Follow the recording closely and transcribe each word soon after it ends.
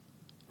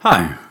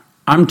Hi,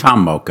 I'm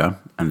Tom Mocha,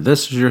 and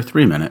this is your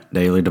 3-minute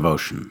daily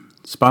devotion,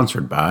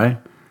 sponsored by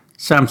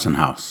Samson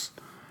House.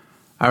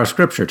 Our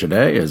scripture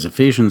today is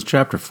Ephesians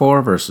chapter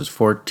 4, verses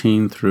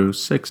 14 through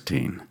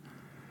 16.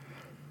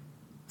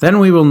 Then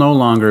we will no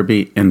longer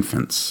be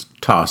infants,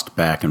 tossed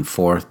back and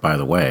forth by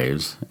the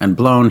waves, and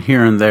blown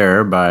here and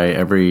there by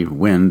every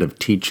wind of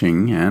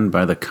teaching and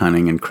by the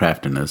cunning and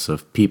craftiness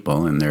of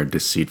people in their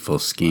deceitful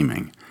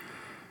scheming.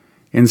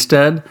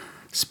 Instead,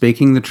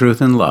 speaking the truth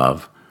in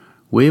love,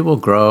 we will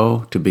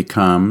grow to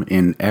become,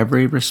 in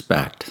every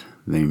respect,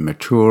 the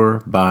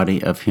mature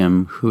body of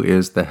Him who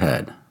is the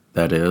head,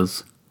 that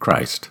is,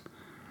 Christ.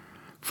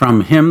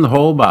 From Him the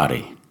whole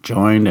body,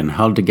 joined and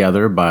held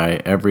together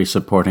by every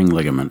supporting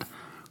ligament,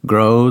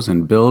 grows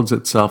and builds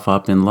itself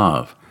up in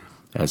love,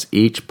 as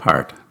each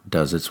part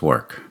does its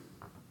work.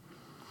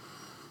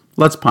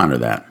 Let's ponder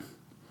that.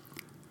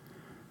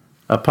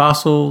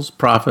 Apostles,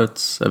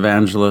 prophets,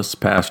 evangelists,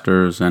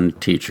 pastors, and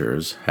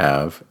teachers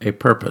have a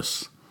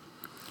purpose: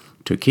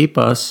 to keep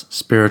us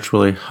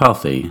spiritually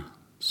healthy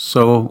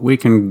so we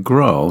can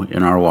grow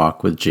in our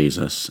walk with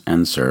Jesus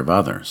and serve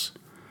others.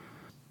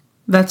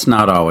 That's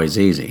not always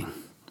easy.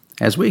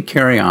 As we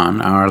carry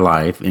on our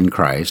life in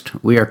Christ,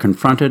 we are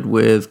confronted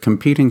with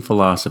competing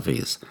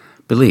philosophies,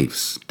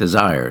 beliefs,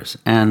 desires,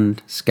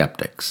 and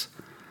skeptics.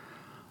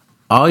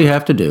 All you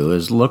have to do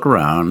is look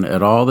around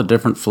at all the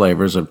different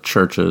flavors of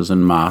churches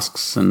and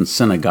mosques and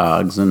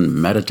synagogues and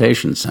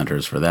meditation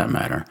centers, for that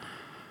matter.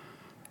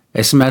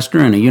 A semester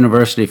in a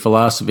university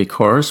philosophy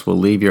course will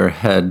leave your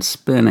head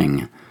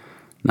spinning,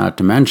 not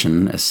to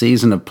mention a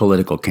season of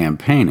political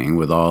campaigning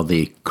with all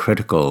the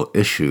critical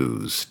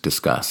issues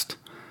discussed.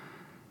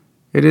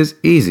 It is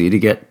easy to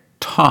get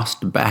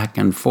tossed back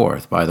and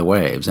forth by the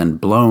waves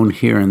and blown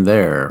here and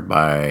there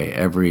by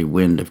every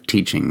wind of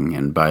teaching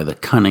and by the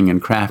cunning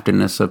and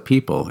craftiness of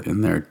people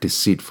in their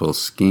deceitful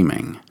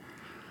scheming.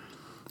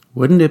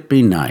 Wouldn't it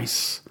be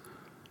nice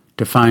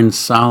to find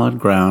solid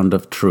ground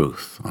of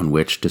truth on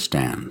which to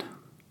stand?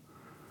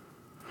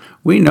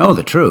 We know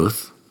the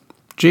truth,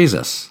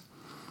 Jesus.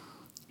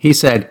 He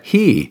said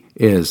He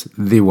is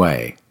the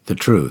way, the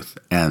truth,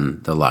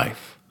 and the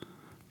life.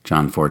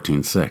 John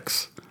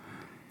 14:6.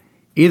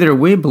 Either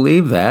we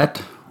believe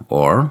that,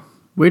 or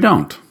we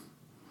don't.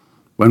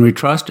 When we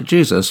trust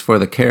Jesus for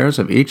the cares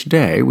of each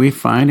day, we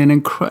find an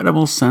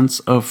incredible sense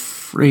of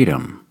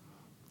freedom.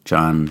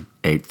 John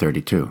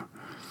 8:32.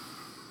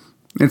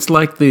 It's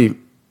like the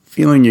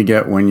feeling you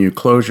get when you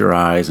close your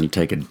eyes and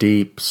take a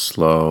deep,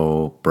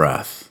 slow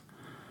breath.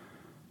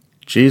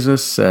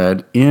 Jesus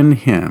said, in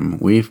Him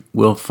we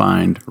will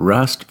find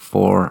rest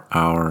for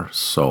our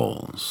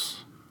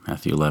souls.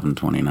 Matthew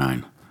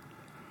 11:29.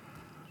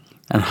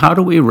 And how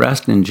do we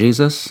rest in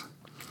Jesus?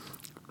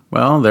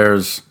 Well,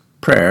 there's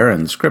prayer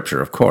and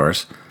Scripture, of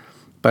course,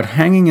 but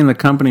hanging in the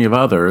company of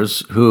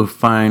others who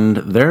find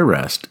their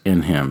rest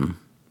in Him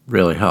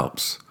really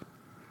helps.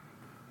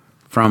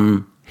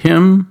 From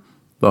Him,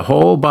 the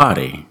whole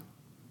body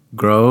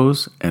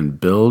grows and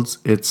builds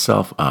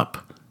itself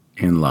up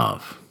in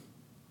love.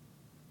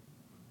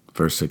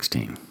 Verse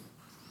 16.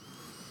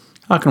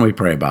 How can we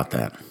pray about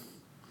that?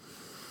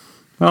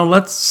 Well,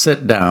 let's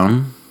sit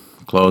down,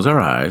 close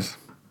our eyes,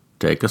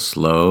 take a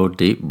slow,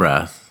 deep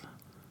breath,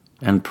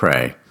 and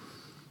pray.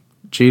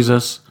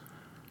 Jesus,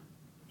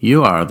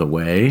 You are the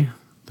way,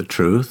 the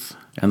truth,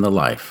 and the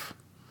life.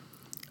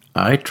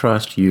 I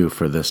trust You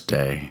for this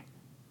day,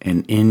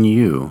 and in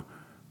You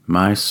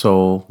my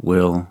soul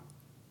will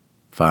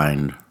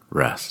find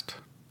rest.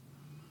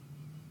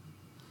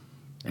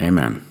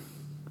 Amen.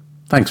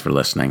 Thanks for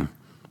listening,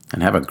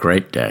 and have a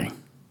great day.